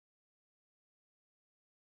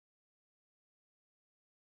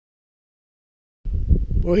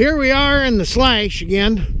Well, here we are in the slash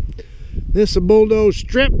again. This is a bulldoze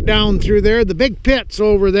strip down through there. The big pit's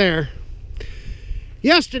over there.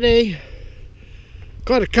 Yesterday,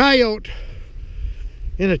 caught a coyote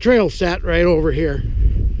in a trail set right over here.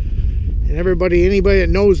 And anybody that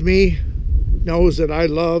knows me knows that I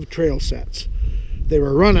love trail sets. They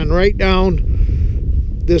were running right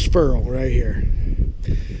down this furrow right here.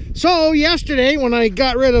 So yesterday, when I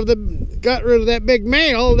got rid of that big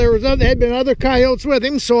male, there had been other coyotes with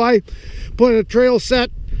him, so I put a trail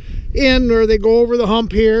set in where they go over the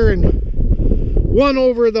hump here, and one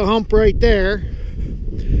over the hump right there,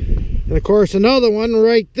 and of course another one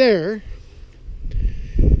right there.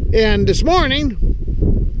 And this morning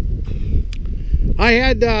I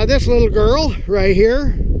had this little girl right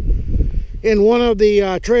here in one of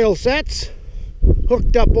the trail sets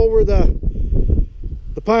hooked up over the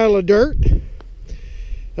pile of dirt.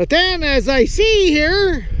 But then, as I see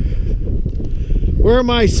here where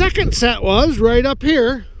my second set was, right up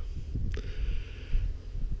here,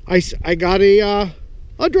 I got a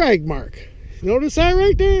drag mark. Notice that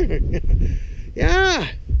right there? Yeah,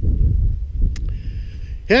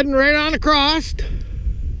 heading right on across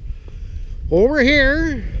over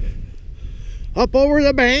here, up over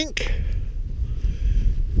the bank,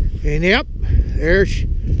 and yep, there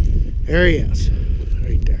he is.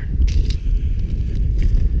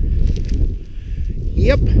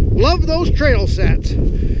 Yep, love those trail sets.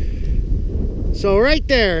 So right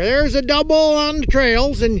there's a double on the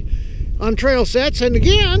trails and on trail sets. And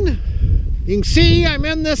again, you can see I'm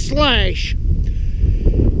in this slash.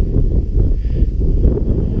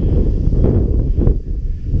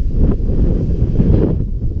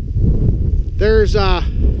 There's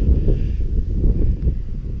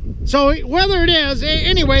so whether it is,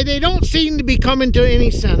 anyway, they don't seem to be coming to any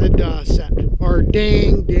scented set, or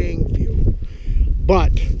dang few.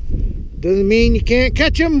 But doesn't mean you can't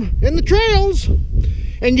catch them in the trails,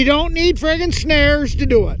 and you don't need friggin' snares to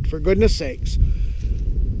do it, for goodness sakes.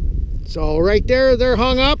 So right there, they're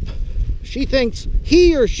hung up.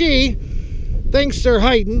 He or she thinks they're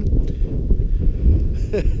hiding.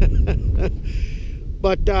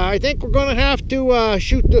 But I think we're gonna have to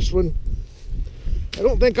shoot this one. I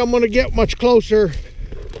don't think I'm gonna get much closer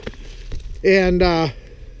and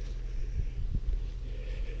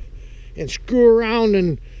screw around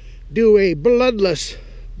and do a bloodless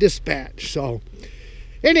dispatch. So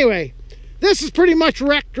anyway, this is pretty much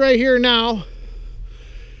wrecked right here now.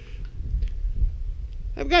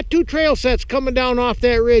 I've got two trail sets coming down off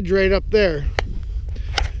that ridge right up there,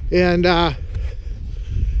 and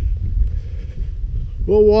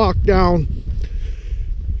we'll walk down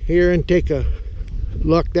here and take a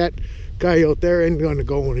look. That coyote there ain't gonna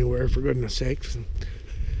go anywhere, for goodness sakes.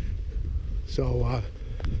 So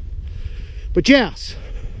but yes,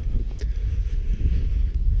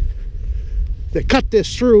 they cut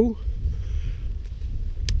this through.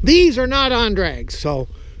 These are not on drags, so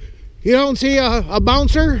you don't see a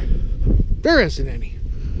bouncer. There isn't any.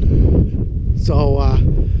 So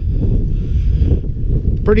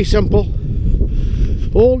pretty simple.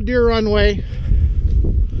 Old deer runway.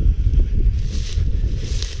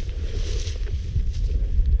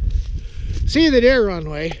 See the deer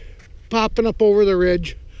runway popping up over the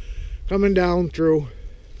ridge, coming down through.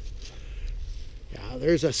 Yeah,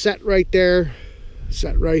 there's a set right there,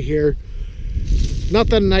 set right here.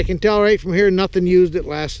 Nothing, I can tell right from here, nothing used it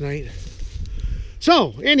last night.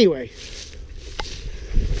 So anyway,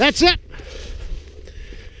 that's it.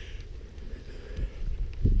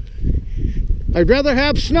 I'd rather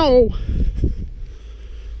have snow,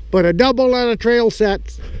 but a double on a trail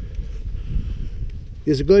set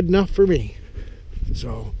is good enough for me.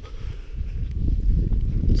 So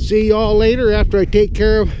see y'all later after I take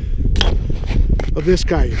care of this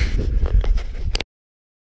coyote.